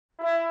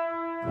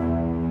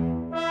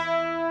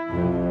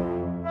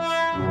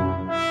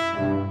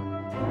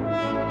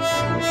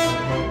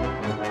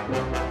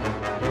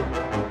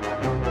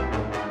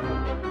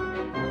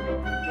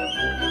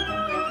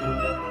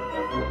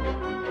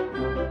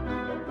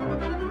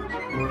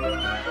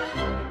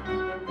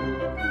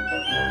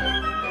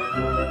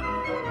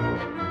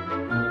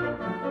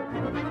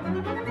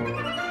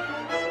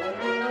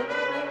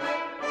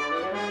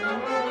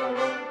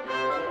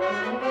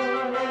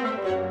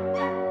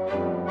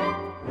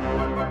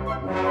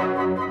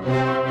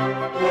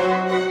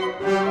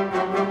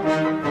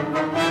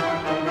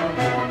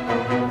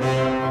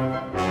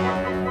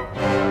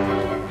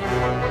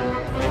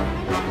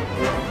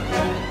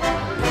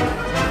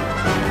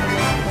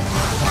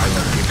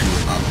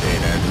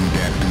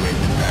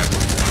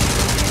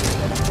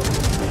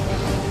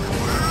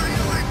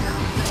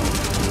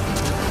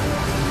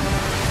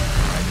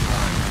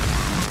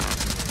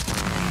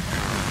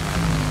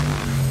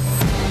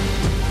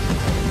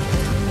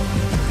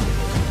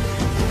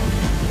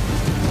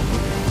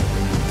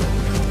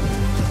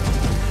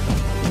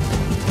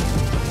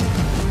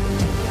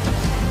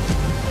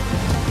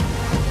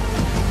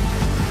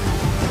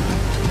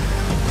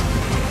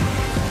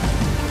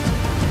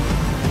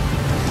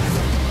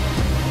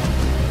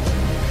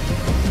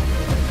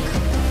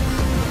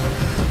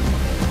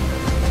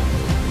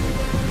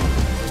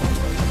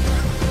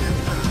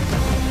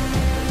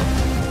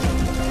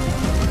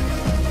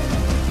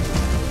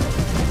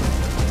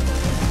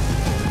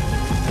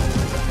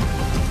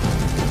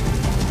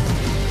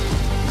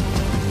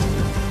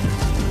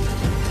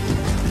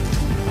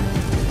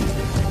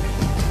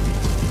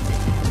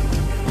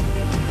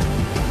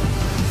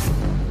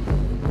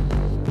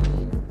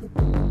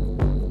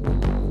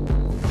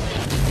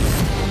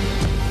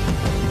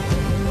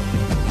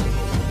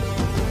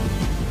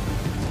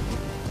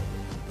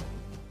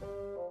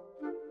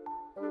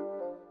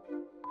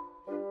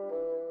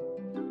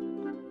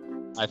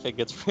I think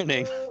it's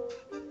winning.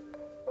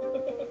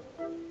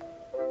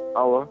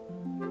 Hello?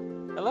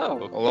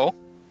 Hello. Hello?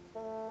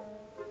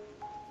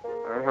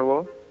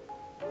 Hello?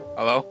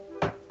 Hello?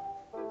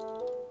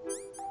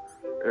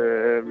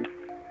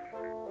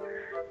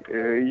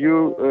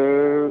 You,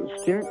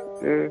 Steam?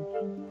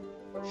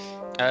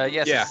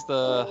 Yes, Yeah. it's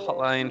the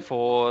hotline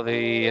for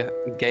the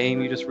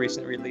game you just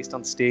recently released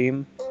on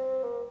Steam.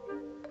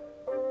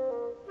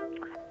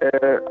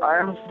 I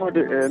am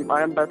sorry,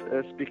 I am but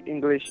speak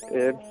English.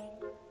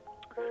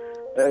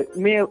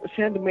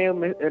 Send mail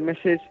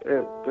message,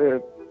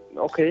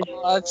 okay.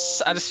 I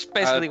just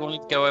basically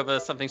wanted to go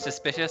over something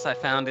suspicious I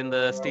found in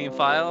the Steam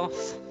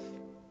files.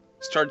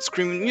 Start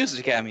screaming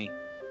music at me.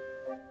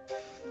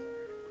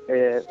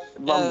 1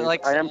 minute,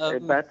 like, I am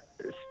bad.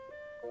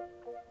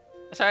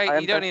 Sorry, I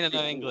am you don't bad need to know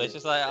speaking English.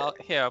 Just like,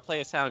 I'll play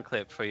a sound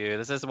clip for you.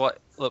 This is what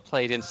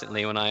played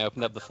instantly when I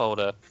opened up the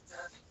folder.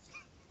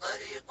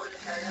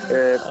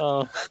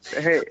 Oh.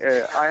 Hey,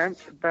 I am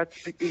bad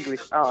speak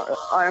English.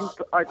 I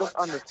don't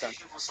understand.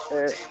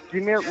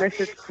 Gmail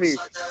message, please.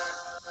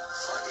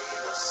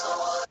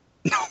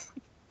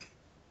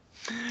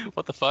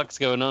 What the fuck's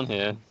going on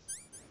here?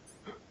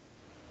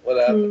 What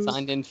happened?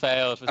 Signed in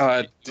failed for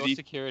your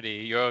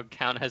security. Your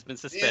account has been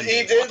suspended.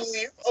 He did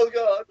leave. Oh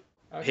god.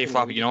 Hey,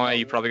 Floppy, you know why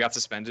you probably got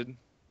suspended?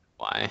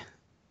 Why?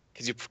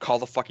 Because you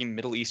called a fucking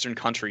Middle Eastern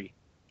country.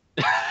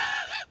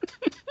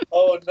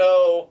 Oh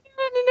no.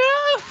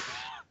 No.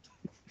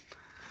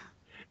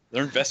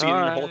 They're investigating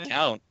your whole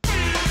account.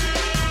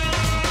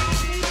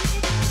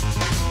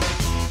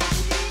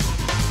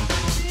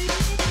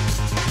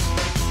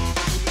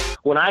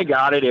 When I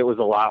got it, it was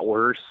a lot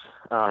worse,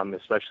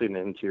 especially in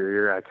the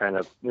interior. I kind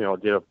of,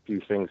 did a few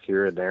things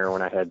here and there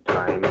when I had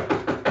time.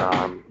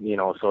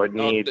 So it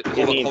needs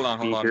Hold on.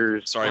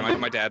 speakers. Sorry,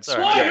 my dad's...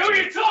 Sorry. Why are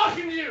you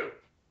talking to you?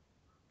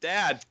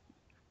 Dad!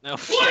 No.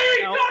 Why are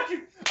you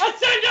talking? I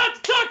said not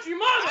to talk to your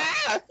mother!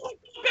 Go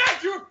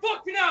back to her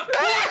fucking house!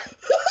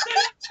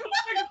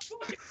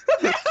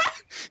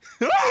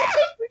 He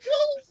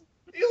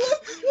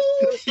left the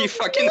goal. He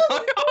fucking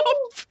hung up!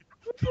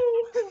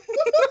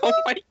 Oh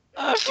my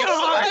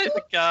god!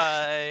 The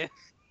guy.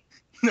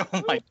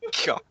 Oh my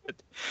god.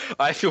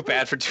 I feel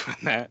bad for doing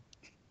that.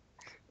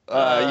 He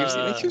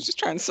was just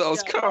trying to sell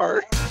his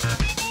car.